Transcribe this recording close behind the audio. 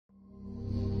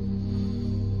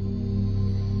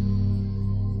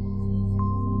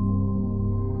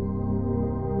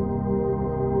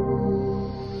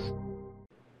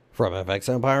From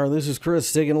FXEmpire, this is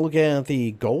Chris taking a look at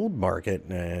the gold market,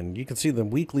 and you can see the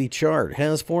weekly chart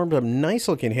has formed a nice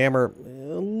looking hammer.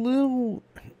 A little,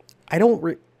 I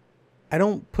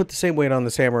don't put the same weight on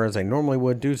this hammer as I normally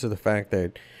would due to the fact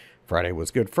that Friday was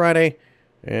Good Friday,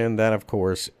 and that of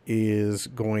course is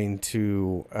going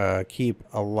to keep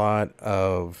a lot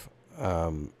of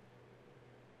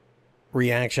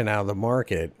reaction out of the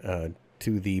market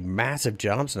to the massive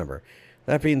jobs number.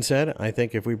 That being said, I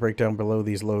think if we break down below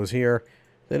these lows here,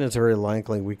 then it's very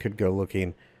likely we could go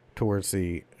looking towards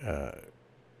the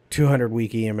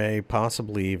 200-week EMA,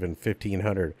 possibly even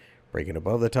 1500. Breaking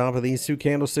above the top of these two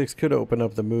candlesticks could open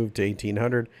up the move to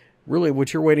 1800. Really,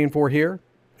 what you're waiting for here,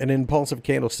 an impulsive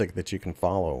candlestick that you can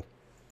follow.